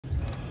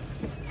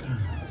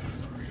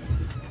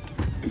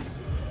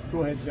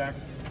Go ahead, Zach.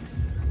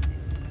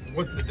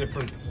 What's the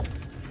difference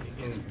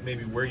in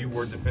maybe where you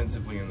were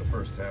defensively in the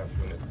first half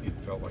when it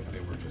felt like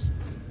they were just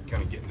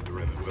kind of getting to the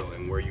rim at will,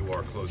 and where you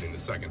are closing the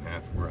second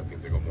half where I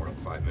think they go more than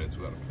 5 minutes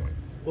without a point?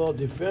 Well,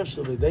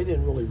 defensively, they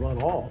didn't really run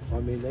off.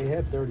 I mean, they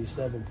had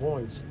 37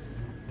 points.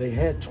 They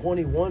had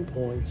 21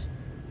 points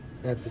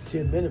at the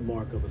 10-minute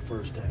mark of the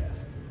first half.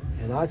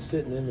 And I'm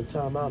sitting in the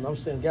timeout, and I'm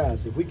saying,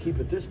 guys, if we keep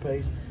at this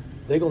pace,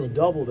 they're going to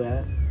double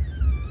that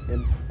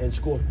and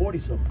score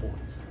 40-some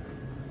points,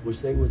 which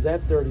they was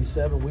at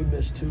 37. We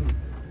missed 2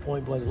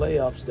 point-blank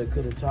layups that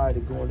could have tied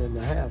it going in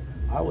the half.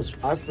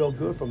 I felt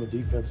good from a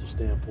defensive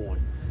standpoint.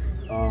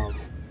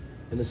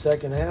 And the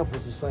second half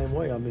was the same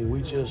way. I mean,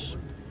 we just,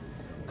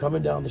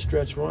 coming down the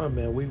stretch run,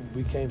 man, we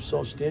became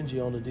so stingy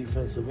on the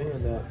defensive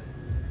end that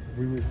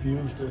we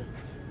refused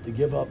to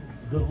give up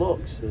good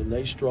looks, and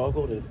they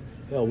struggled. And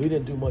hell, we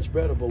didn't do much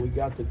better, but we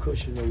got the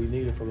cushion that we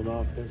needed from an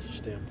offensive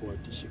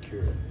standpoint to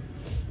secure it.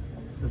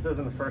 This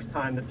isn't the first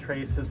time that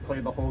Trace has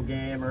played the whole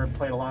game or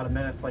played a lot of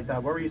minutes like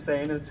that. What were you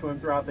saying to him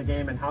throughout the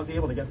game, and how's he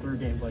able to get through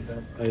games like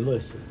this? Hey,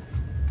 listen,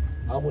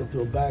 I went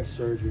through a back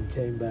surgery and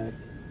came back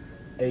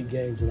 8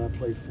 games, and I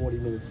played 40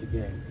 minutes a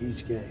game,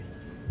 each game.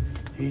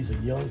 He's a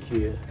young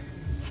kid,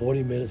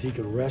 40 minutes, he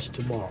can rest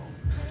tomorrow.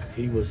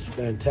 He was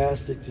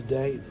fantastic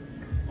today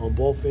on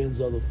both ends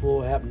of the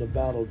floor, happened to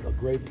battle a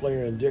great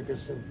player in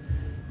Dickerson,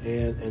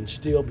 and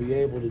still be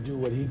able to do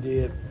what he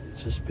did. It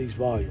just speaks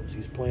volumes.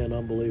 He's playing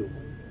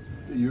unbelievable.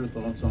 Your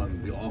thoughts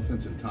on the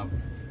offensive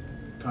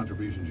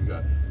contributions you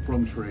got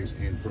from Trace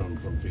and from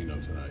Fino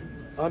tonight?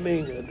 I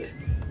mean,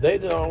 they're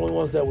the only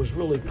ones that was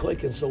really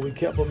clicking, so we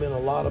kept them in a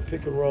lot of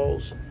pick and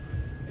rolls.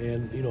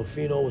 And, you know,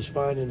 Fino was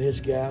finding his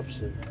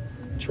gaps, and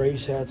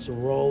Trace had some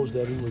rolls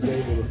that he was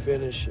able to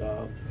finish,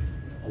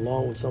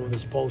 along with some of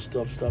his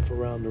post-up stuff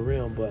around the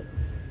rim. But,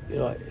 you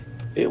know,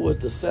 it was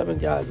the 7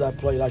 guys I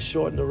played. I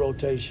shortened the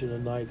rotation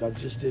tonight. I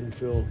just didn't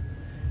feel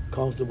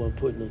comfortable in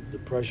putting the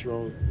pressure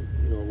on,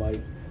 you know, like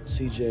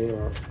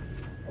CJ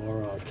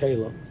or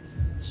Caleb.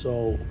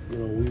 So, you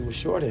know, we were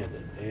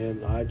shorthanded.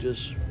 And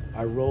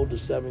I rolled the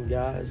 7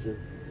 guys,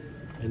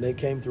 and they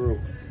came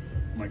through.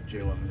 Mike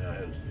Jalen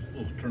had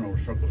little turnover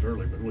struggles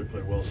early, but really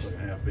played well the second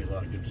half, made a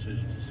lot of good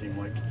decisions, it seemed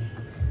like.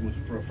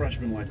 For a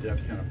freshman like that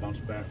to kind of bounce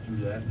back through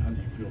that, how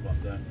do you feel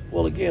about that?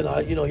 Well, again,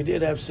 you know, he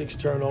did have 6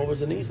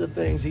 turnovers, and these are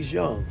things, he's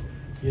young.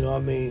 You know, I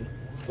mean,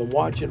 from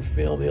watching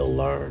film, he'll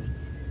learn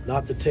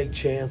not to take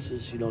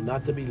chances, you know,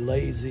 not to be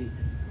lazy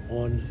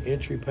on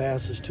entry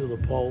passes to the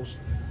post,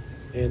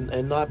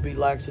 and not be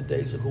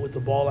lackadaisical with the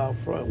ball out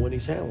front when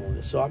he's handling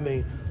it. So, I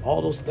mean,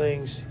 all those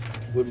things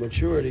with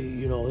maturity,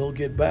 you know, he'll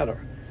get better.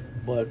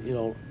 But, you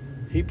know,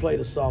 he played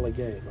a solid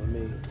game. I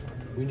mean,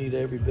 we need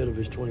every bit of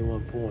his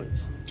 21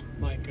 points.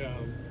 Mike,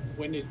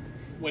 when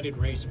did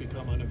Race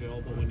become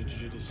unavailable? When did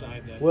you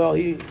decide that? Well,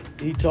 he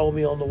told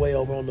me on the way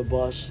over on the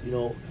bus, you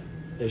know,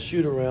 at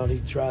shoot-around,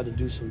 he tried to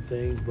do some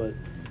things, but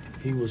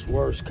he was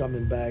worse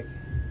coming back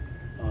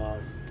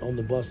on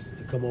the bus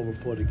to come over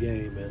for the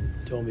game,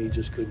 and told me he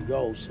just couldn't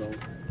go. So,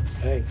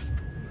 hey,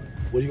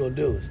 what are you going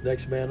to do? It's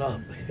next man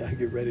up. I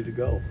get ready to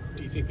go.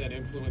 Do you think that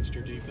influenced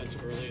your defense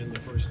early in the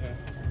first half?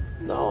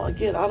 No,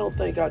 again, I don't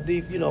think our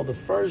you know, the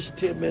first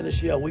 10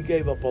 minutes, yeah, we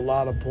gave up a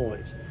lot of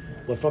points.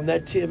 But from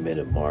that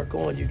 10-minute mark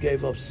on, you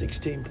gave up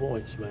 16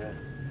 points, man.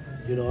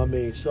 You know what I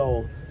mean?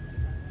 So,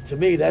 to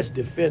me, that's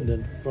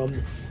defending from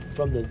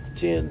the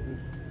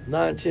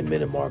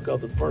 9-10-minute mark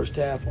of the first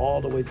half all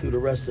the way through the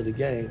rest of the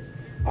game.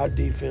 Our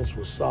defense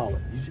was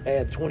solid. You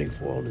add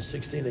 24 on the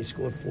 16, they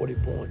scored 40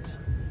 points.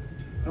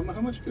 How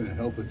much can it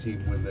help a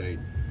team when they,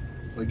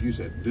 like you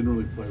said, didn't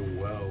really play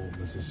well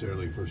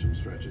necessarily for some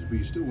stretches, but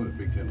you still win a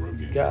Big Ten road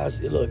game?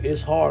 Guys, look,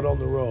 it's hard on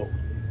the road.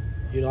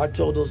 You know, I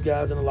told those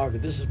guys in the locker,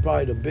 this is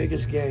probably the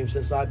biggest game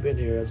since I've been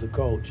here as a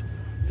coach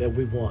that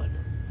we won.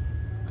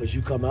 Because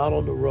you come out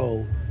on the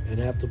road and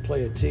have to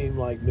play a team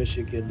like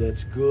Michigan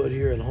that's good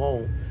here at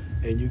home,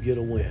 and you get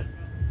a win.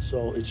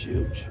 So it's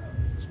huge.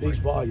 It speaks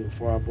volume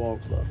for our ball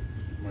club.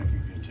 Mike,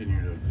 you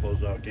continue to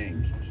close out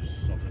games, which is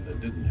something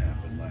that didn't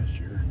happen last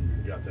year, and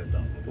you got that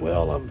done.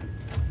 Well,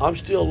 I'm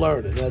still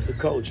learning as a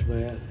coach,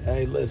 man.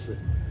 Hey, listen,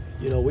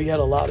 you know, we had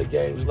a lot of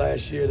games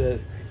last year that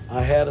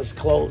I had us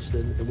close,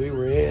 and we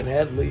were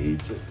had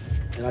leads,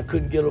 and I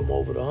couldn't get them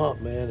over the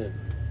hump, man. And,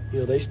 you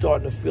know, they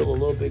starting to feel a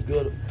little bit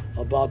good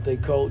about their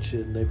coach,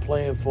 and they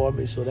playing for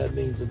me, so that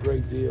means a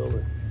great deal.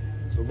 And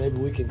so maybe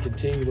we can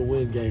continue to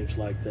win games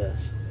like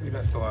this. We've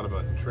asked a lot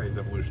about Trey's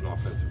evolution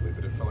offensively,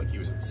 but it felt like he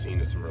was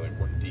seen as some really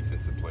important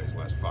defensive plays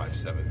last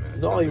 5-7 minutes.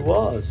 No, he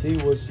was. He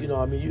was, you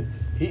know, I mean,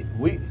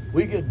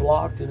 we get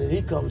blocked, and then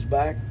he comes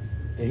back,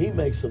 and he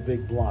makes a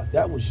big block.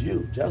 That was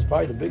huge. That was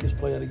probably the biggest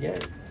play of the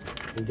game,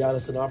 and got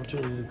us an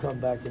opportunity to come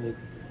back and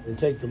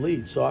take the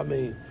lead. So, I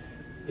mean,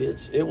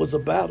 it was a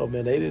battle,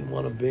 man. They didn't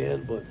want to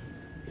bend, but,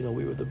 you know,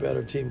 we were the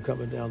better team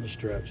coming down the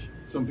stretch.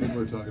 Some people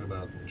are talking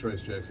about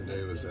Trace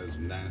Jackson-Davis as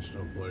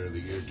National Player of the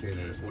Year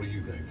candidate. What do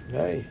you think?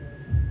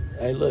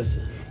 Hey,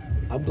 listen,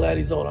 I'm glad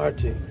he's on our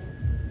team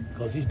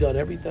because he's done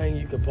everything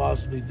you could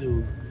possibly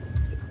do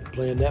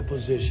playing that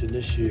position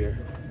this year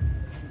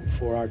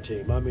for our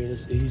team. I mean,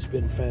 he's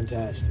been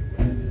fantastic,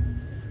 man. And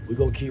we're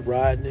going to keep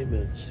riding him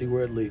and see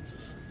where it leads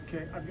us.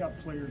 Okay, I've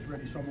got players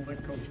ready, so I'm going to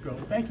let Coach go.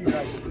 Thank you,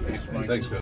 guys. Thanks, Coach.